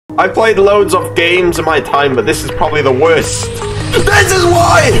I played loads of games in my time, but this is probably the worst. This is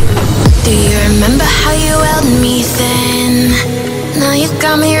why! Do you remember how you held me then? Now you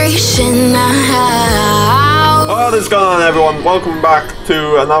got me reaching out. What is going on, everyone? Welcome back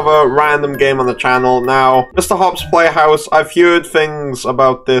to another random game on the channel. Now, Mr. Hop's Playhouse, I've heard things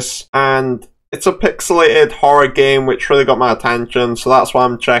about this, and it's a pixelated horror game which really got my attention, so that's why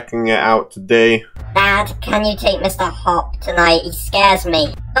I'm checking it out today. Dad, can you take Mr. Hop tonight? He scares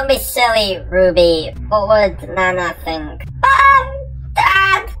me. Don't be silly, Ruby. What would Nana think?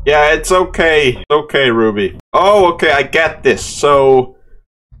 Dad! Yeah, it's okay. It's okay, Ruby. Oh, okay, I get this. So,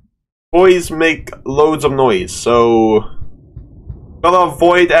 boys make loads of noise, so gotta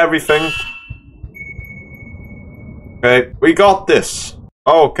avoid everything. Okay, we got this.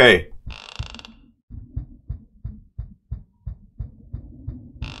 Oh, okay.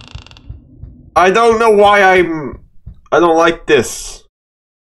 I don't know why I don't like this.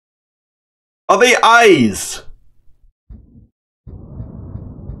 Are they eyes?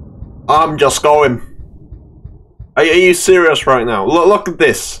 I'm just going. Are you serious right now? Look at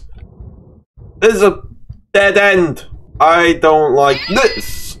this. This is a dead end. I don't like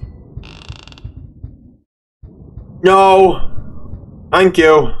this. No. Thank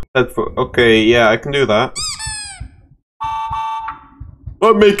you. Okay, yeah, I can do that.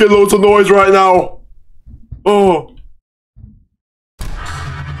 I'm making loads of noise right now. Oh.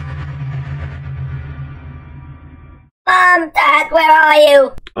 Mom, Dad, where are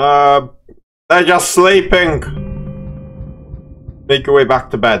you? They're just sleeping. Make your way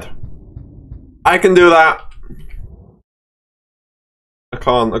back to bed. I can do that. I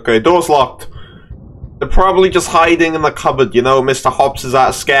can't. Okay, door's locked. They're probably just hiding in the cupboard, you know. Mr. Hops is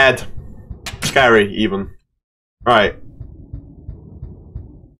that scared. Scary, even. Right.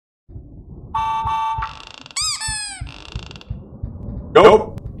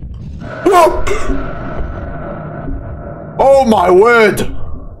 Nope. Whoop. Oh my word!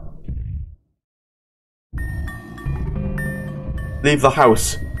 Leave the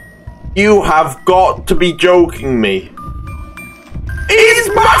house. You have got to be joking me. He's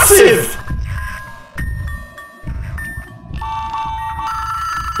massive!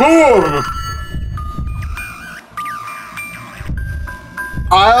 Boom!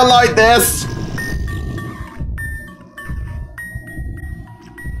 I don't like this.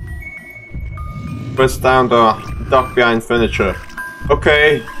 Press down to duck behind furniture.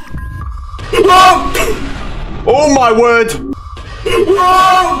 Okay. Oh my word!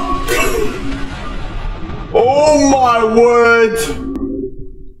 Oh my word!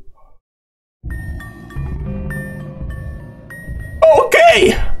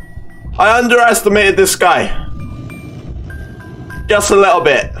 Okay! I underestimated this guy. Just a little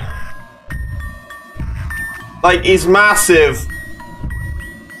bit. Like, he's massive.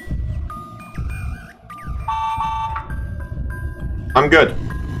 I'm good.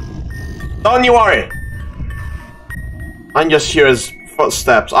 Don't you worry. I just hear his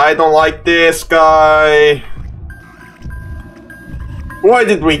footsteps. I don't like this guy. Why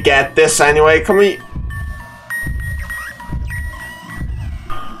did we get this anyway? Can we...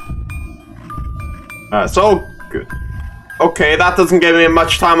 It's all good. Okay, that doesn't give me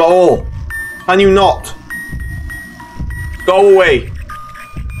much time at all. Can you not? Go away.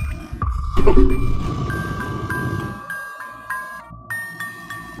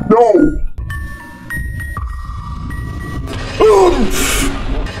 No!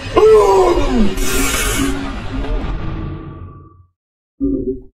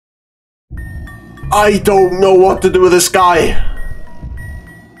 I don't know what to do with this guy.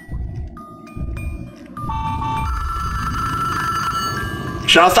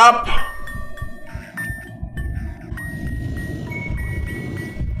 Shut up!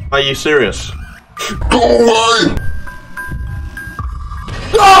 Are you serious? Go away!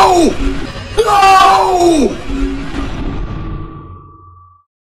 No! No!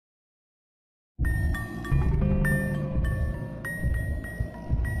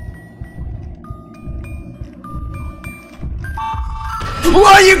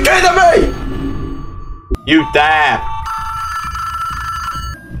 Why are you kidding me? You dare.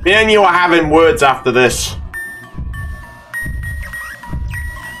 Me and you are having words after this.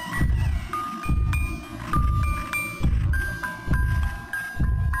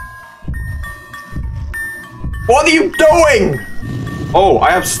 What are you doing? Oh,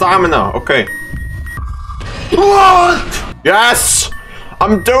 I have stamina. Okay. What? Yes!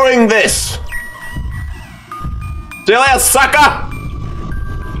 I'm doing this! See you later, sucker!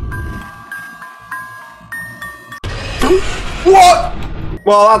 What?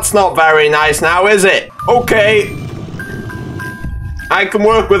 Well, that's not very nice now, is it? Okay. I can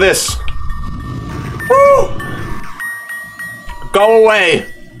work with this. Woo! Go away.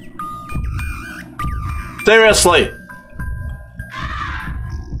 Seriously.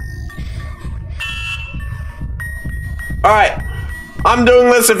 Alright. I'm doing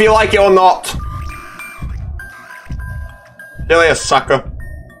this if you like it or not. Really a sucker.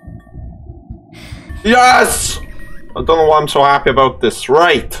 Yes! I don't know why I'm so happy about this.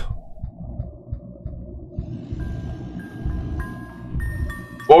 Right.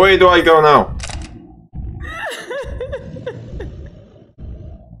 What way do I go now?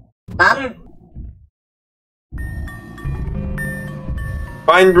 Mum?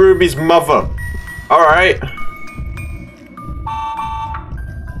 Find Ruby's mother. Alright.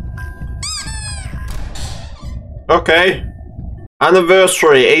 Okay.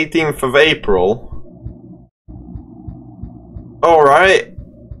 Anniversary, 18th of April. Alright.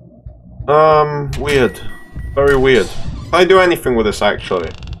 Weird. Very weird. Can I do anything with this, actually?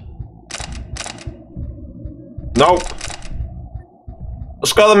 Nope.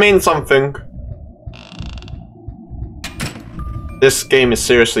 It's gotta mean something. This game is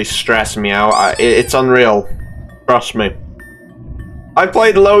seriously stressing me out. It's unreal. Trust me. I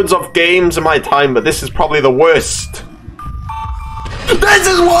played loads of games in my time, but this is probably the worst. This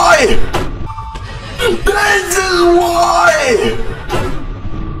is why! This is why!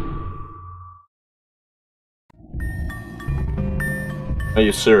 Are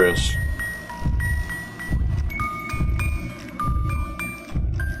you serious?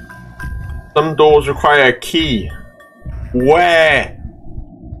 Some doors require a key. Where?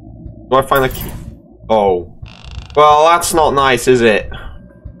 Do I find a key? Oh. Well, that's not nice, is it?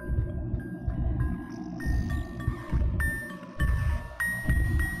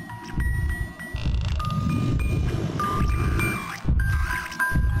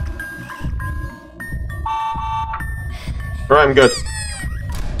 Alright, I'm good.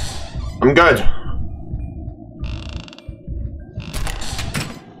 I'm good.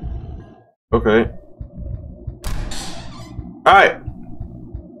 Okay. Alright.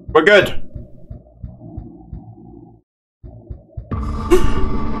 We're good.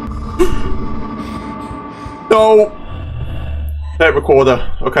 No. Tape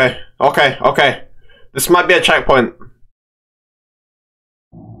recorder. Okay. Okay. Okay. This might be a checkpoint.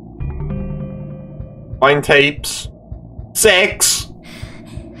 Find tapes. 6.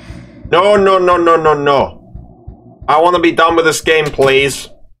 No, no, no, no, no, no. I want to be done with this game, please.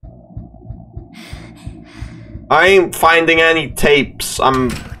 I ain't finding any tapes.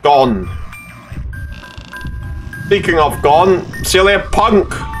 I'm gone. Speaking of gone, see you later,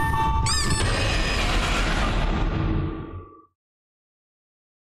 punk.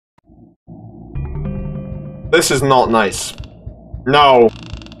 This is not nice. No.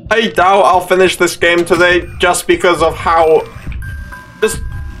 I doubt I'll finish this game today just because of how... This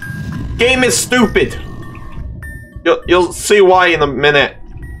game is stupid. You'll see why in a minute.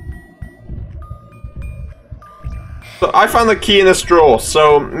 So I found the key in this drawer,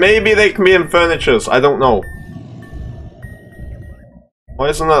 so maybe they can be in furnitures. I don't know. Why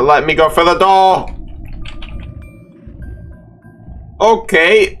isn't it letting me go for the door?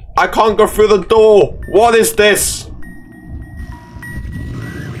 Okay, I can't go through the door. What is this?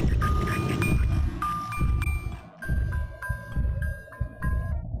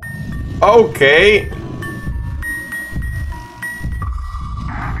 Okay.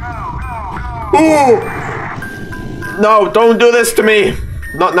 Ooh! No, don't do this to me.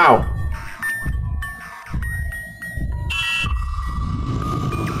 Not now.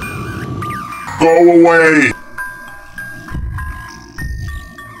 Go away!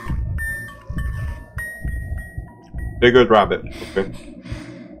 Be a good rabbit. Okay.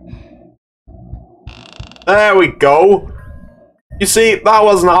 There we go. You see, that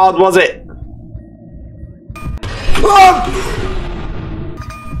wasn't hard, was it?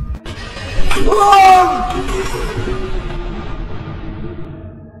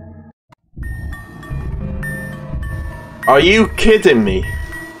 Are you kidding me?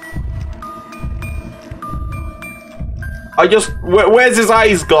 Where's his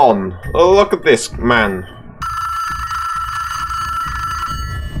eyes gone? Oh, look at this man.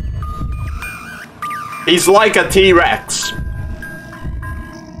 He's like a T-Rex.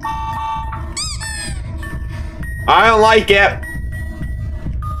 I don't like it.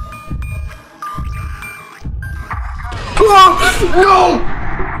 No!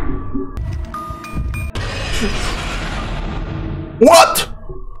 What?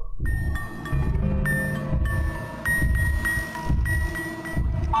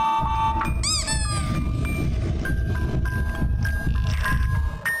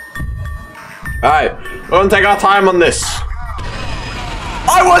 Alright, we're gonna take our time on this.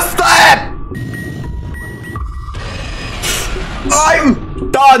 I was there! I'm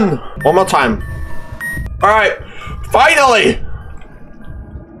done! One more time. Alright, finally!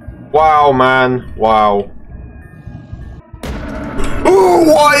 Wow, man. Wow. Ooh,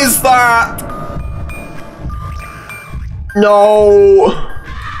 what is that? No!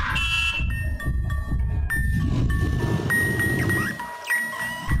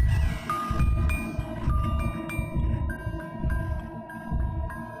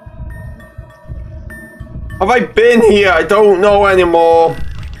 Have I been here? I don't know anymore.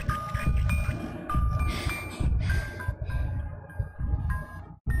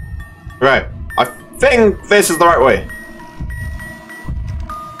 Right. I think this is the right way.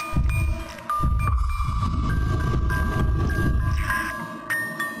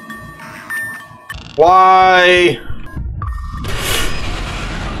 Why?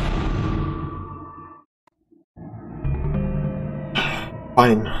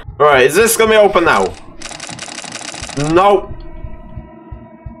 Fine. Alright, is this gonna be open now? Nope.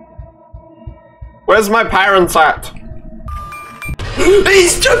 Where's my parents at?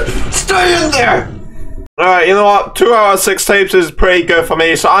 He's just staying there! Alright, you know what? 2 hours, 6 tapes is pretty good for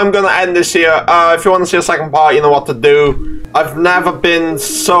me, so I'm gonna end this here. If you want to see a second part, you know what to do. I've never been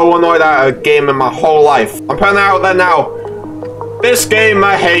so annoyed at a game in my whole life. I'm putting it out there now. This game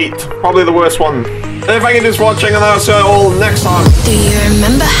I hate. Probably the worst one. And thank you for watching, and I'll see you all next time. Do you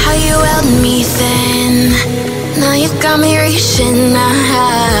remember how you held me then? Now you got me reaching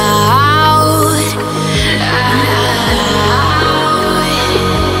out.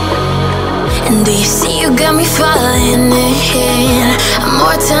 And do you see you got me falling in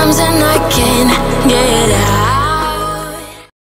more times than I can get out?